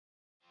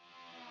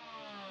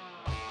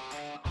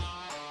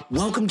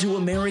Welcome to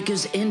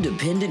America's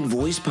Independent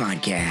Voice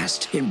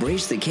Podcast.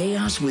 Embrace the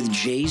chaos with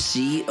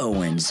JC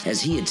Owens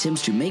as he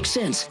attempts to make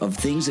sense of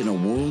things in a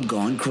world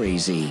gone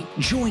crazy.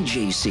 Join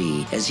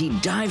JC as he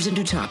dives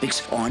into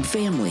topics on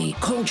family,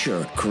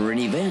 culture, current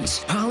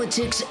events,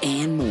 politics,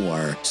 and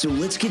more. So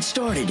let's get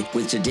started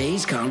with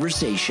today's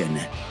conversation.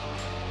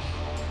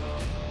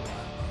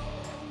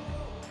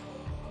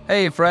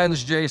 Hey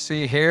friends,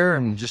 JC here,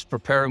 and just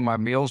preparing my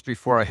meals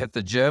before I hit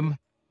the gym.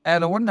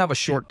 And I want to have a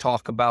short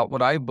talk about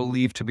what I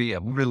believe to be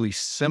a really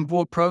simple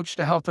approach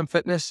to health and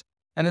fitness.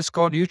 And it's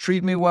called You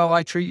Treat Me Well,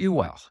 I Treat You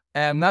Well.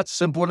 And that's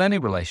simple in any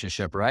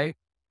relationship, right?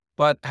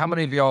 But how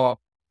many of y'all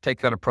take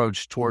that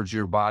approach towards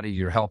your body,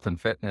 your health and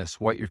fitness,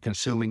 what you're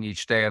consuming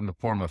each day in the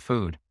form of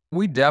food?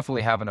 We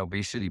definitely have an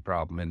obesity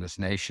problem in this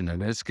nation,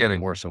 and it's getting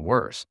worse and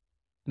worse.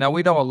 Now,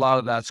 we know a lot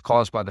of that's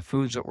caused by the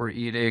foods that we're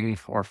eating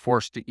or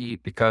forced to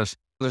eat because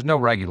there's no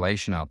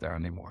regulation out there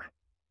anymore.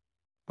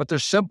 But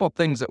there's simple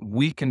things that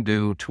we can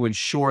do to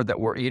ensure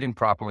that we're eating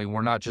properly.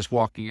 We're not just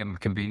walking in the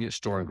convenience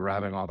store and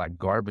grabbing all that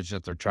garbage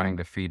that they're trying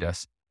to feed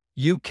us.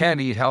 You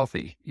can eat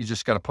healthy. You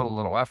just got to put a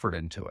little effort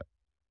into it.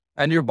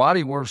 And your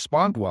body will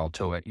respond well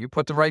to it. You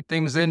put the right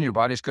things in, your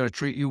body's going to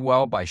treat you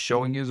well by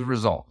showing you the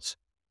results.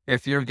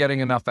 If you're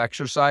getting enough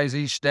exercise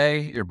each day,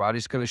 your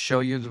body's going to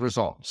show you the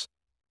results.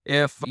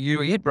 If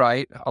you eat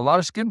right, a lot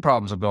of skin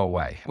problems will go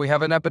away. We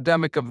have an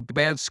epidemic of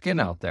bad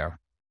skin out there.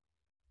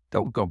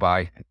 Don't go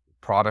buy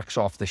products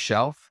off the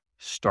shelf.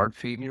 Start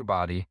feeding your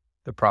body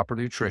the proper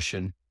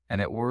nutrition,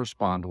 and it will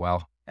respond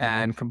well,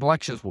 and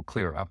complexions will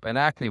clear up, and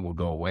acne will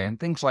go away, and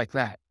things like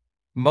that.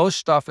 Most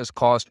stuff is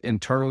caused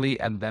internally,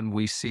 and then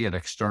we see it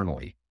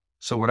externally.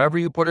 So whatever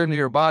you put into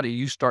your body,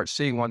 you start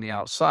seeing on the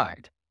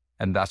outside.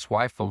 And that's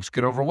why folks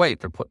get overweight.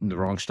 They're putting the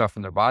wrong stuff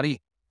in their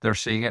body. They're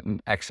seeing it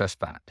in excess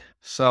fat.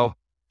 So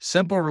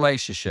simple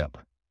relationship.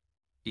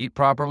 Eat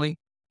properly,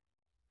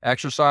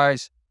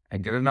 exercise,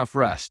 and get enough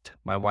rest.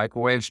 My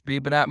microwave's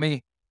beeping at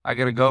me. I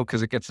got to go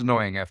because it gets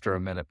annoying after a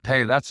minute.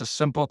 Hey, that's a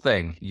simple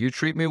thing. You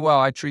treat me well,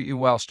 I treat you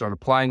well. Start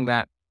applying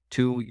that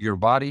to your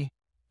body,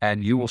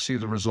 and you will see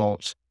the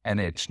results. And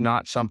it's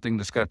not something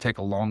that's going to take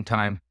a long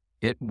time.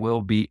 It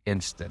will be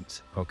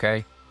instant,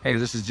 okay? Hey,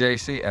 this is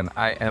JC, and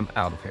I am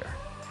out of here.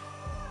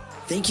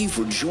 Thank you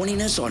for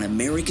joining us on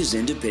America's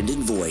Independent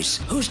Voice,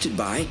 hosted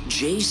by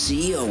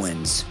JC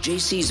Owens.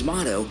 JC's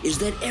motto is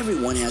that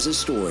everyone has a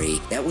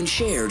story that, when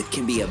shared,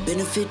 can be a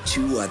benefit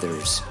to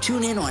others.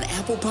 Tune in on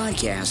Apple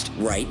Podcast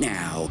right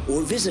now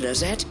or visit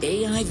us at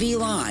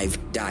AIVlive.com.